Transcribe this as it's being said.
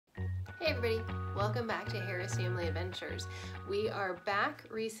Hey everybody, welcome back to Harris Family Adventures. We are back,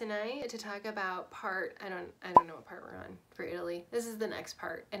 Reese and I, to talk about I don't know what part we're on for Italy. This is the next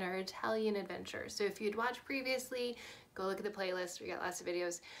part in our Italian adventure. So if you'd watched previously, go look at the playlist. We got lots of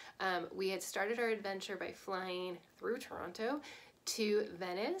videos. We had started our adventure by flying through Toronto to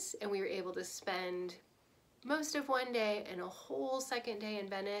Venice, and we were able to spend most of one day and a whole second day in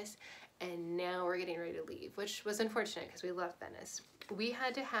Venice, and now we're getting ready to leave, which was unfortunate because we love Venice.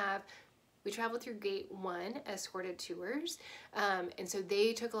 We traveled through Gate 1 escorted tours, and so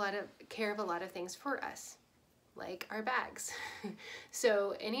they took care of a lot of things for us, like our bags.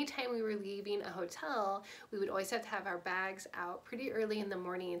 So anytime we were leaving a hotel, we would always have to have our bags out pretty early in the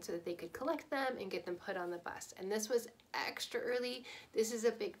morning so that they could collect them and get them put on the bus. And this was extra early. This is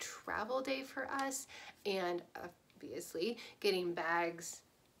a big travel day for us, and obviously getting bags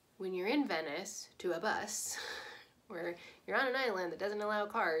when you're in Venice to a bus where you're on an island that doesn't allow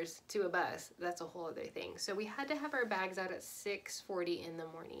cars to a bus, that's a whole other thing. So we had to have our bags out at 6:40 in the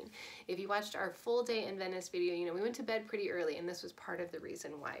morning. If you watched our full day in Venice video, you know we went to bed pretty early, and this was part of the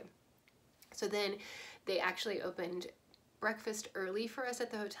reason why. So then they actually opened breakfast early for us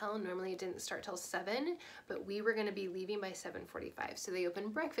at the hotel. Normally it didn't start till 7, but we were gonna be leaving by 7:45. So they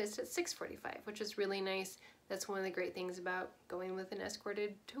opened breakfast at 6:45, which is really nice. That's one of the great things about going with an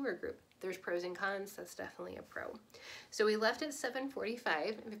escorted tour group. There's pros and cons, that's definitely a pro. So we left at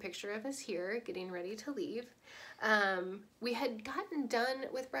 7:45. I have a picture of us here getting ready to leave. We had gotten done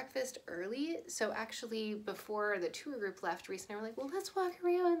with breakfast early, so actually before the tour group left, Reese and I were like, well, let's walk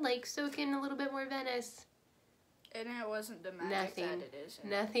around, like soak in a little bit more Venice. And it wasn't the magic that it is.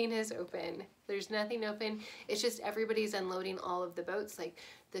 Nothing is open. There's nothing open. It's just everybody's unloading all of the boats. Like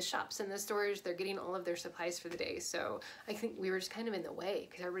the shops and the stores, they're getting all of their supplies for the day. So I think we were just kind of in the way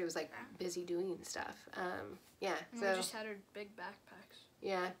because everybody was like busy doing stuff. Yeah. And we just had our big backpacks.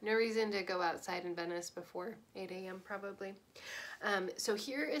 Yeah, no reason to go outside in Venice before 8 a.m. probably. So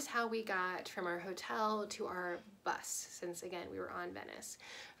here is how we got from our hotel to our bus, since again we were on Venice.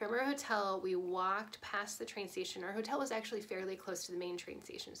 From our hotel, we walked past the train station. Our hotel was actually fairly close to the main train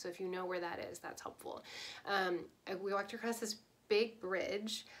station, so if you know where that is, that's helpful. We walked across this big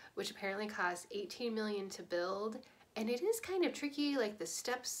bridge, which apparently cost $18 million to build, and it is kind of tricky, like the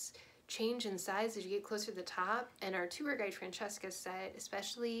steps change in size as you get closer to the top, and our tour guide Francesca said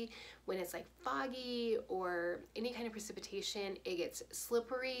especially when it's like foggy or any kind of precipitation, it gets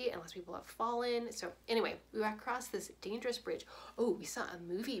slippery unless people have fallen. So anyway, we walked across this dangerous bridge. Oh, we saw a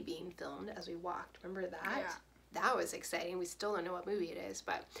movie being filmed as we walked. Remember that? Yeah. That was exciting. We still don't know what movie it is,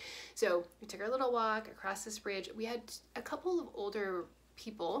 but so we took our little walk across this bridge. We had a couple of older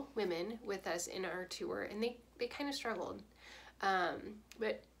people, women, with us in our tour, and they kind of struggled,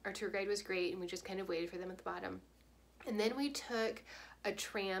 but our tour guide was great, and we just kind of waited for them at the bottom. And then we took a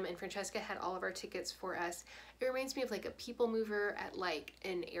tram, and Francesca had all of our tickets for us. It reminds me of like a people mover at like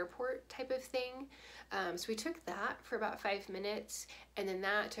an airport type of thing. So we took that for about 5 minutes, and then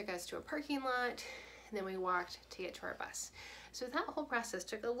that took us to a parking lot, and then we walked to get to our bus. So that whole process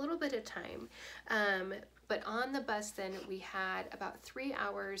took a little bit of time. But on the bus then we had about 3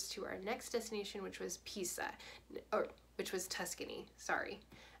 hours to our next destination, which was PISA, which was Tuscany, sorry.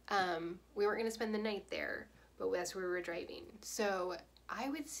 We weren't gonna spend the night there, but that's where we were driving. So I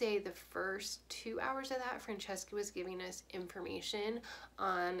would say the first 2 hours of that, Francesca was giving us information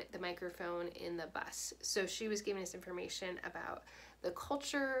on the microphone in the bus. So she was giving us information about the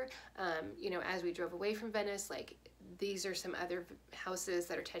culture, you know, as we drove away from Venice, like these are some other houses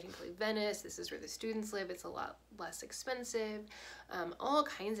that are technically Venice. This is where the students live. It's a lot less expensive. All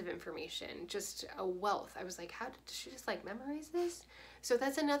kinds of information, just a wealth. I was like, how did she just like memorize this? So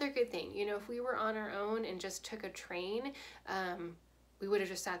that's another good thing. You know, if we were on our own and just took a train, we would have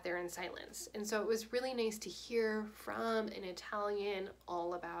just sat there in silence. And so it was really nice to hear from an Italian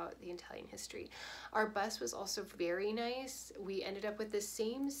all about the Italian history. Our bus was also very nice. We ended up with the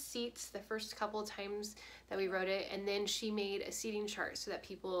same seats the first couple times that we rode it, and then she made a seating chart so that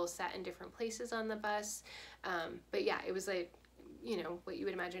people sat in different places on the bus. But yeah, it was like, you know, what you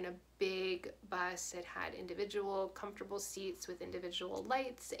would imagine a big bus. It had individual comfortable seats with individual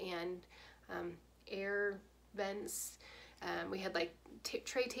lights and air vents. We had like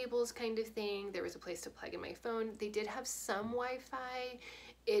tray tables kind of thing. There was a place to plug in my phone. They did have some Wi-Fi.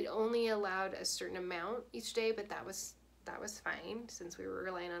 It only allowed a certain amount each day, but that was fine since we were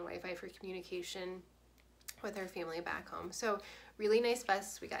relying on Wi-Fi for communication with our family back home. So really nice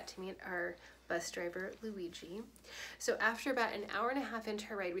bus. We got to meet our bus driver, Luigi. So after about an hour and a half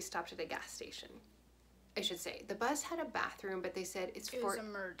into our ride, we stopped at a gas station. I should say the bus had a bathroom, but they said it's for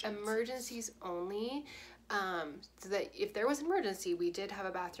emergencies only. so that if there was an emergency, we did have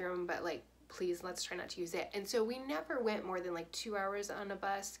a bathroom, but like, please, let's try not to use it. And so we never went more than like 2 hours on a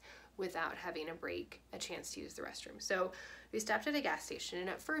bus without having a break, a chance to use the restroom. So we stopped at a gas station, and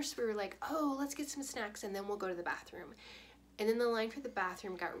at first we were like, oh, let's get some snacks and then we'll go to the bathroom. And then the line for the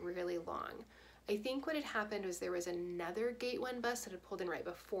bathroom got really long. I think what had happened was there was another Gate 1 bus that had pulled in right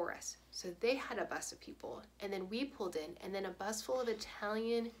before us. So they had a bus of people, and then we pulled in, and then a bus full of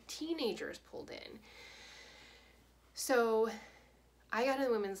Italian teenagers pulled in. So I got in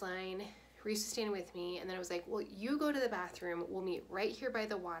the women's line, Reese was standing with me, and then I was like, well, you go to the bathroom, we'll meet right here by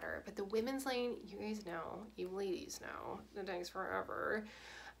the water. But the women's lane, you guys know, you ladies know, it takes forever.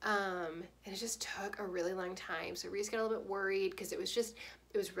 And it just took a really long time. So Reese got a little bit worried because it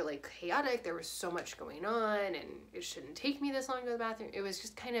was really chaotic. There was so much going on, and it shouldn't take me this long to go to the bathroom. It was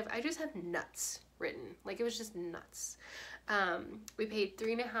just kind of, I just have nuts written. Like, it was just nuts. We paid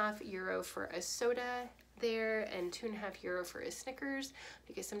 €3.50 for a soda there and €2.50 for a Snickers,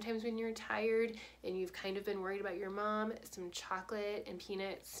 because sometimes when you're tired and you've kind of been worried about your mom, some chocolate and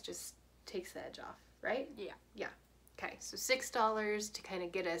peanuts just takes the edge off, right? Yeah. Yeah. Okay, so $6 to kind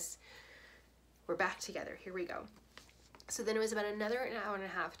of get us, we're back together. Here we go. So then it was about another hour and a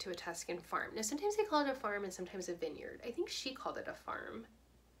half to a Tuscan farm. Now, sometimes they call it a farm and sometimes a vineyard. I think she called it a farm.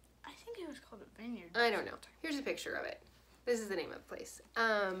 I think it was called a vineyard. I don't know. Here's a picture of it. This is the name of the place.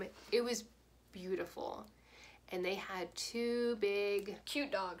 It was beautiful. And they had two big...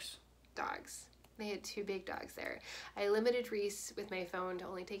 cute dogs. They had two big dogs there. I limited Reese with my phone to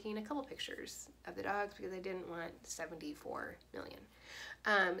only taking a couple pictures of the dogs because I didn't want 74 million.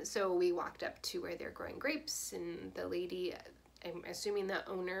 So we walked up to where they're growing grapes, and the lady, I'm assuming the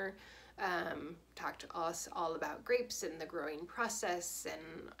owner, talked to us all about grapes and the growing process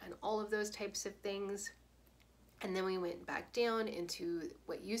and all of those types of things. And then we went back down into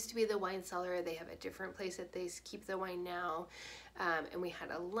what used to be the wine cellar. They have a different place that they keep the wine now. And we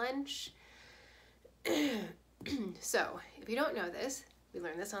had a lunch. So, if you don't know this, we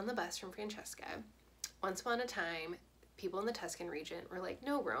learned this on the bus from Francesca. Once upon a time, people in the Tuscan region were like,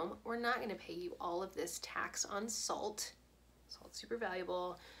 no, Rome, we're not going to pay you all of this tax on salt. Salt's super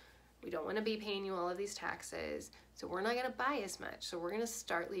valuable. We don't want to be paying you all of these taxes, so we're not going to buy as much. So we're going to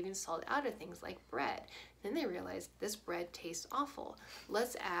start leaving salt out of things like bread. Then they realized this bread tastes awful.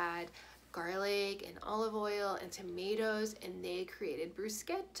 Let's add garlic and olive oil and tomatoes, and they created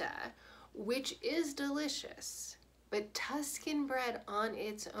bruschetta, which is delicious. But Tuscan bread on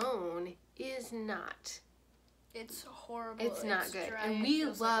its own is not. It's horrible. It's not good. Dry. And we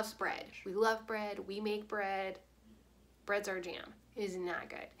love bread. We love bread. We make bread. Bread's our jam. It is not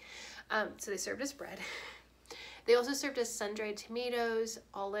good. So they served us bread. They also served us sun-dried tomatoes,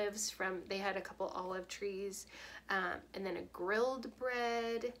 olives they had a couple olive trees, and then a grilled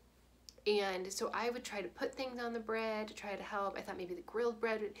bread. And so I would try to put things on the bread to try to help. I thought maybe the grilled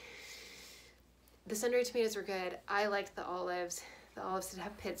bread would... The sun-dried tomatoes were good. I liked the olives. The olives did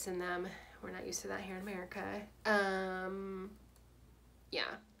have pits in them. We're not used to that here in America. Yeah.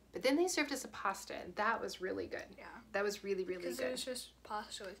 But then they served us a pasta, and that was really good. Yeah. That was really, really good. Because it was just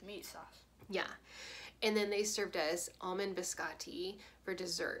pasta with meat sauce. Yeah. And then they served us almond biscotti for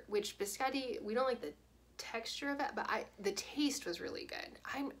dessert, which biscotti, we don't like the texture of it, but the taste was really good.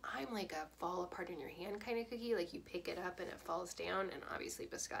 I'm like a fall apart in your hand kind of cookie. Like, you pick it up and it falls down, and obviously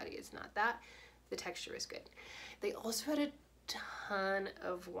biscotti is not that. The texture is good. They also had a ton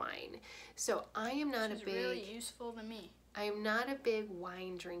of wine. So I am not Which is really useful to me. I am not a big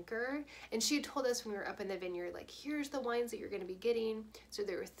wine drinker. And she had told us when we were up in the vineyard, like, here's the wines that you're going to be getting. So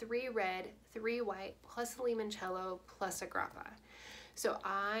there were 3 red, 3 white, plus a limoncello, plus a grappa. So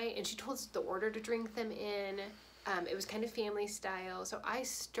and she told us the order to drink them in. It was kind of family style. So I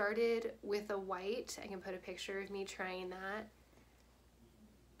started with a white. I can put a picture of me trying that.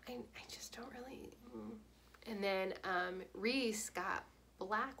 I just don't really... And then Reese got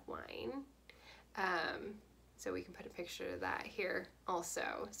black wine. So we can put a picture of that here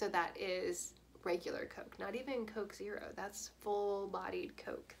also. So that is regular Coke, not even Coke Zero. That's full-bodied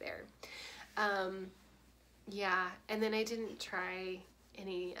Coke there. Yeah, and then I didn't try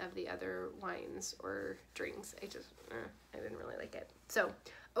any of the other wines or drinks. I didn't really like it. So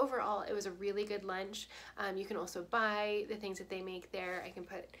overall, it was a really good lunch. You can also buy the things that they make there. I can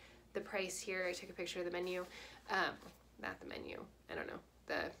put the price here. I took a picture of the menu. Not the menu. I don't know.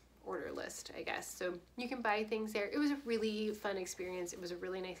 The order list, I guess. So you can buy things there. It was a really fun experience. It was a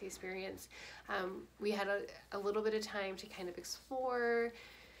really nice experience. We had a little bit of time to kind of explore.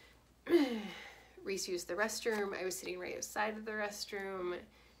 Reese used the restroom. I was sitting right outside of the restroom.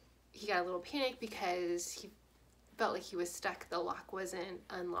 He got a little panic because he felt like he was stuck. The lock wasn't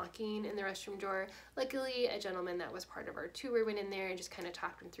unlocking in the restroom drawer. Luckily, a gentleman that was part of our tour went in there and just kind of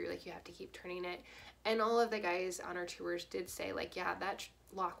talked him through, like, you have to keep turning it. And all of the guys on our tours did say, like, yeah, that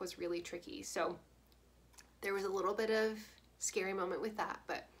lock was really tricky. So there was a little bit of scary moment with that,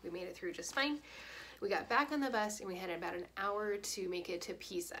 but we made it through just fine. We got back on the bus and we had about an hour to make it to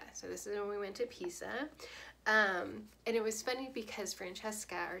PISA. So this is when we went to PISA. And it was funny because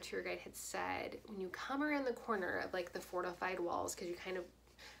Francesca, our tour guide, had said, when you come around the corner of like the fortified walls, because you kind of,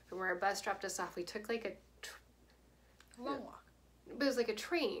 from where our bus dropped us off, we took like a long walk. But it was like a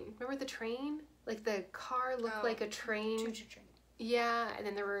train. Remember the train? Like the car looked like a train. Choo-choo train. Yeah, and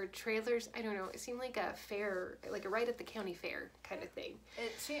then there were trailers. I don't know. It seemed like a fair, like a ride at the county fair kind of thing.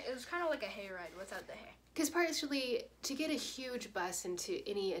 It was kind of like a hayride without the hay. Because partially, to get a huge bus into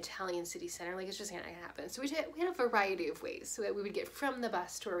any Italian city center, like, it's just not gonna happen. So we had a variety of ways so that we would get from the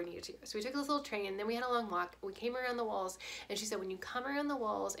bus to where we needed to go. So we took this little train, and then we had a long walk. We came around the walls, and she said, when you come around the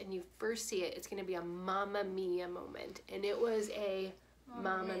walls and you first see it, it's gonna be a Mamma Mia moment. And it was a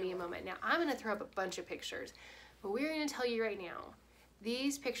Mamma Mia moment. Now, I'm gonna throw up a bunch of pictures, but we're gonna tell you right now,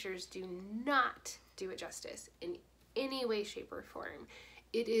 these pictures do not do it justice in any way, shape, or form.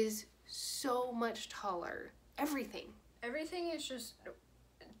 It is so much taller. Everything is just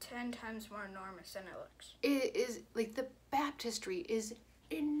 10 times more enormous than it looks. It is, like, the baptistry is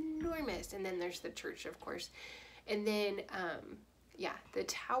enormous, and then there's the church, of course, and then yeah, the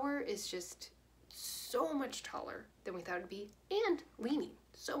tower is just so much taller than we thought it'd be, and leaning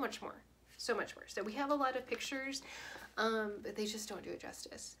so much more. So we have a lot of pictures, but they just don't do it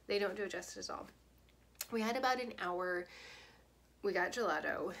justice. They don't do it justice at all. We had about an hour. We got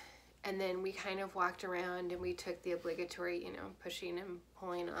gelato, and then we kind of walked around and we took the obligatory, you know, pushing and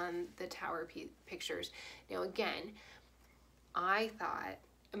pulling on the tower pictures. Now, again, I thought,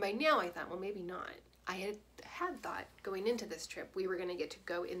 and by now I thought, well, maybe not. I had thought going into this trip we were going to get to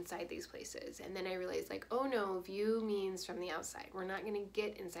go inside these places, and then I realized, like, oh no, view means from the outside. We're not going to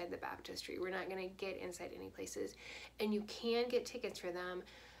get inside the baptistry. We're not going to get inside any places, and you can get tickets for them,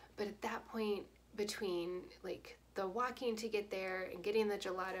 but at that point, between like the walking to get there and getting the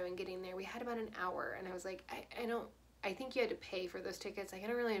gelato and getting there, we had about an hour, and I was like, I think you had to pay for those tickets. Like, I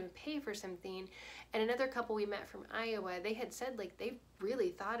don't really even pay for something. And another couple we met from Iowa, they had said, like, they really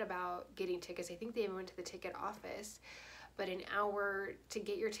thought about getting tickets. I think they even went to the ticket office. But an hour to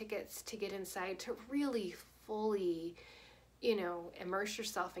get your tickets, to get inside, to really fully, you know, immerse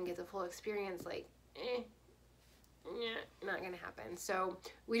yourself and get the full experience, like, not gonna happen. So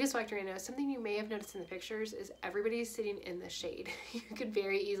we just walked around. Now, something you may have noticed in the pictures is everybody's sitting in the shade. You could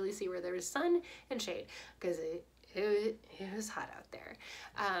very easily see where there was sun and shade, because it was hot out there.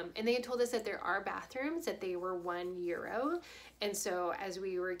 And they had told us that there are bathrooms, that they were €1. And so as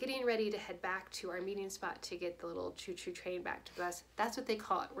we were getting ready to head back to our meeting spot to get the little choo-choo train back to the bus, that's what they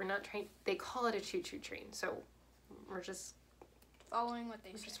call it. We're not trying, they call it a choo-choo train. So we're just following what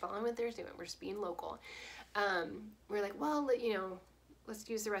they say. Just following what they're doing. We're just being local. We're like, well, you know, let's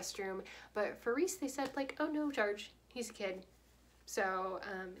use the restroom. But for Reese, they said, like, oh, no charge. He's a kid. So,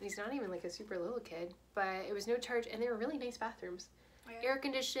 he's not even like a super little kid, but it was no charge, and they were really nice bathrooms. Okay. Air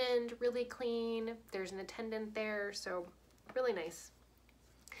conditioned, really clean. There's an attendant there, so really nice.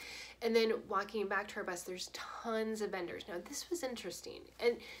 And then walking back to our bus, there's tons of vendors. Now, this was interesting,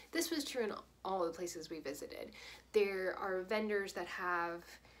 and this was true in all the places we visited. There are vendors that have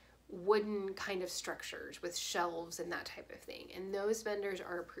wooden kind of structures with shelves and that type of thing, and those vendors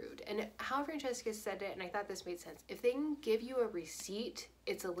are approved. And how Francesca said it, and I thought this made sense, if they can give you a receipt,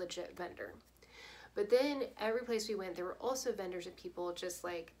 it's a legit vendor. But then every place we went, there were also vendors of people just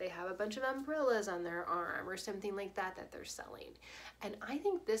like they have a bunch of umbrellas on their arm or something like that that they're selling. And I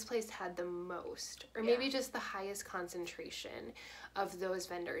think this place had the most, or maybe just the highest concentration of those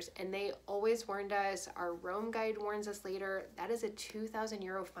vendors. And they always warned us, our Rome guide warns us later, that is a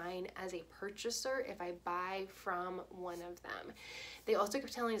 €2,000 fine as a purchaser if I buy from one of them. They also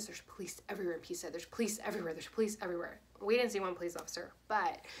kept telling us there's police everywhere in Pisa. There's police everywhere. There's police everywhere. We didn't see one police officer,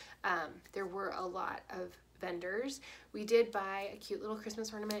 but there were a lot of vendors. We did buy a cute little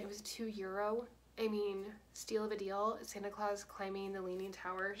Christmas ornament. It was €2. I mean, steal of a deal. Santa Claus climbing the Leaning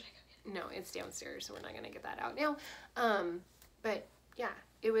Tower. No, it's downstairs, so we're not going to get that out now. But yeah,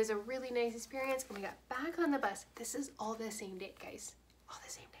 it was a really nice experience, and we got back on the bus. This is all the same day, guys. All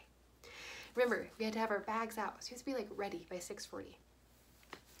the same day. Remember, we had to have our bags out, so we had to be like ready by 6:40.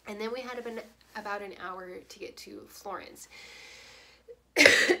 And then we had about an hour to get to Florence.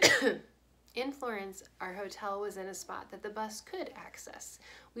 In Florence, our hotel was in a spot that the bus could access.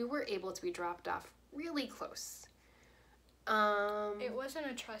 We were able to be dropped off really close. It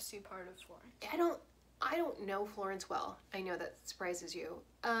wasn't a trusty part of Florence. I don't know Florence well. I know that surprises you.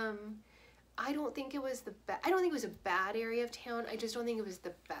 I don't think it was I don't think it was a bad area of town. I just don't think it was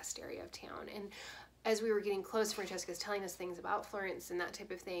the best area of town. And as we were getting close, Francesca's telling us things about Florence and that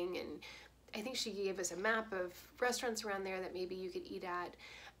type of thing. And I think she gave us a map of restaurants around there that maybe you could eat at.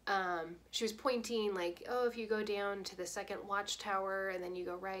 She was pointing like, oh, if you go down to the second watchtower and then you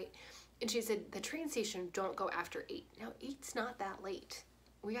go right. And she said, the train station don't go after 8. Now, 8's not that late.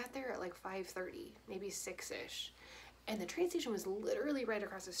 We got there at like 5:30, maybe 6-ish. And the train station was literally right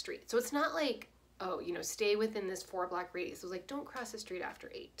across the street. So it's not like, oh, you know, stay within this 4-block radius. It was like, don't cross the street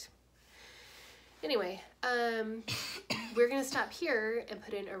after 8. Anyway, we're going to stop here and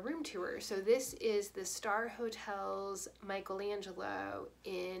put in a room tour. So this is the Star Hotel's Michelangelo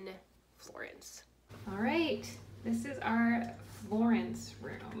in Florence. All right, this is our Florence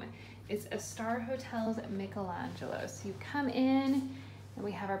room. It's a Star Hotel's Michelangelo. So you come in and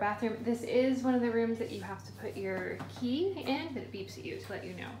we have our bathroom. This is one of the rooms that you have to put your key in, but it beeps at you to let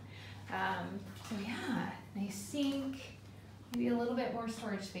you know. So yeah, nice sink, maybe a little bit more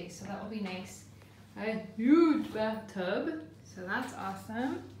storage space, so that will be nice. A huge bathtub, so that's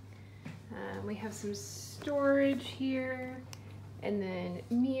awesome. We have some storage here, and then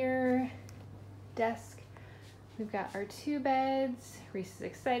mirror, desk. We've got our 2 beds. Reese is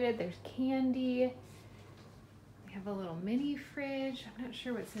excited. There's candy. We have a little mini fridge. I'm not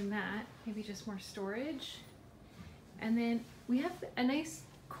sure what's in that. Maybe just more storage. And then we have a nice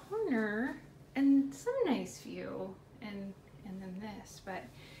corner and some nice view, and then this. But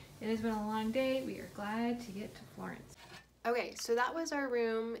it has been a long day. We are glad to get to Florence. Okay, so that was our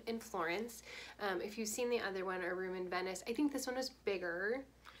room in Florence. If you've seen the other one, our room in Venice, I think this one was bigger.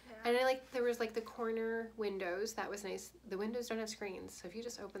 And I like, there was like the corner windows. That was nice. The windows don't have screens, so if you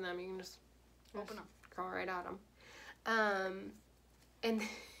just open them, you can just Open them. Go right at them. And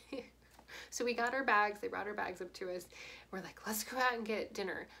so we got our bags. They brought our bags up to us. We're like, let's go out and get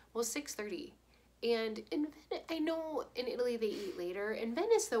dinner. Well, 6:30. And in Venice, I know in Italy they eat later. In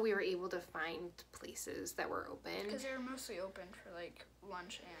Venice, though, we were able to find places that were open. Because they were mostly open for like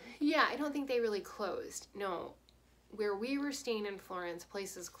lunch and... Yeah, I don't think they really closed. No. Where we were staying in Florence,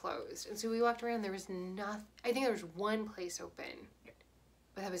 places closed. And so we walked around, there was nothing. I think there was one place open.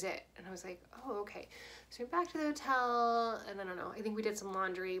 But that was it. And I was like, oh, okay. So we went back to the hotel, and I don't know, I think we did some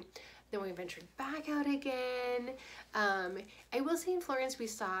laundry. Then we ventured back out again. I will say in Florence, we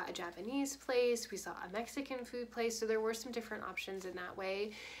saw a Japanese place, we saw a Mexican food place, so there were some different options in that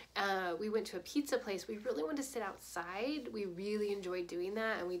way. We went to a pizza place. We really wanted to sit outside. We really enjoyed doing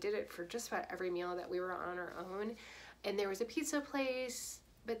that, and we did it for just about every meal that we were on our own. And there was a pizza place,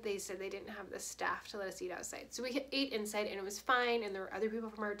 but they said they didn't have the staff to let us eat outside. So we ate inside, and it was fine, and there were other people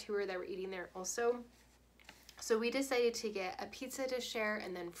from our tour that were eating there also. So we decided to get a pizza to share,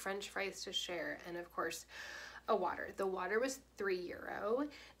 and then French fries to share, and of course, a water. The water was €3.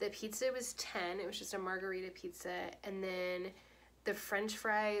 The pizza was 10. It was just a margarita pizza, and then the French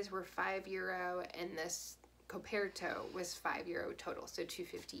fries were €5, and this coperto was €5 total, so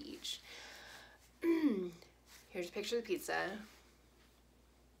 $2.50 each. Here's a picture of the pizza.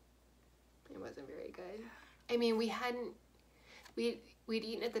 It wasn't very good. I mean, we'd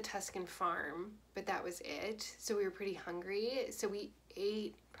eaten at the Tuscan farm, but that was it. So we were pretty hungry. So we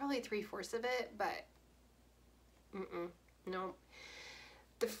ate probably 3/4 of it, but no.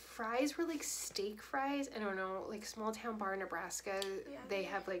 The fries were like steak fries. I don't know, like Small Town Bar, Nebraska. Yeah, they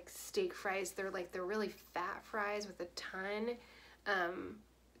have like steak fries. They're really fat fries with a ton.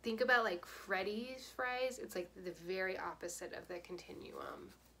 Think about like Freddy's fries. It's like the very opposite of the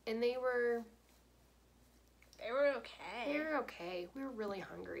continuum. And they were okay. They were okay. We were really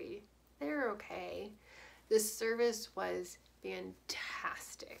hungry. They were okay. The service was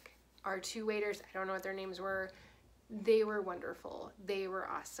fantastic. Our 2 waiters, I don't know what their names were. They were wonderful. They were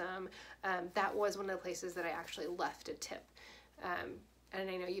awesome. That was one of the places that I actually left a tip. And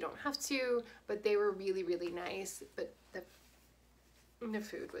I know you don't have to, but they were really, really nice. But the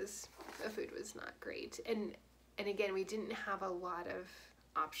food was not great. And again, we didn't have a lot of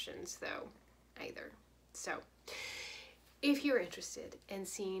options though either. So if you're interested in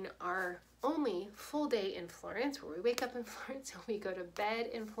seeing our only full day in Florence, where we wake up in Florence and we go to bed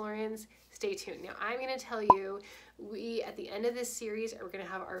in Florence, stay tuned. Now I'm going to tell you, at the end of this series, we're going to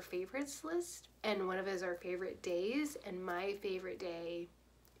have our favorites list, and one of it is our favorite days, and my favorite day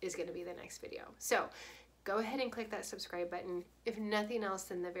is going to be the next video. So go ahead and click that subscribe button, if nothing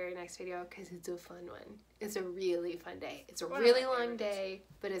else, in the very next video, because it's a fun one. It's a really fun day. It's a really long day,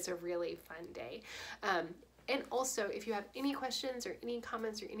 but it's a really fun day. And also, if you have any questions or any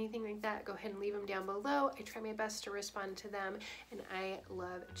comments or anything like that, go ahead and leave them down below. I try my best to respond to them, and I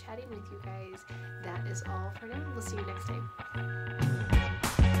love chatting with you guys. That is all for now. We'll see you next time.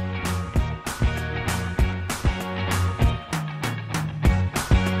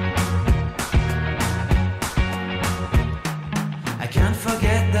 I can't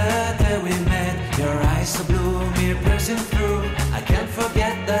forget the day we met. Your eyes so blue, me piercing through.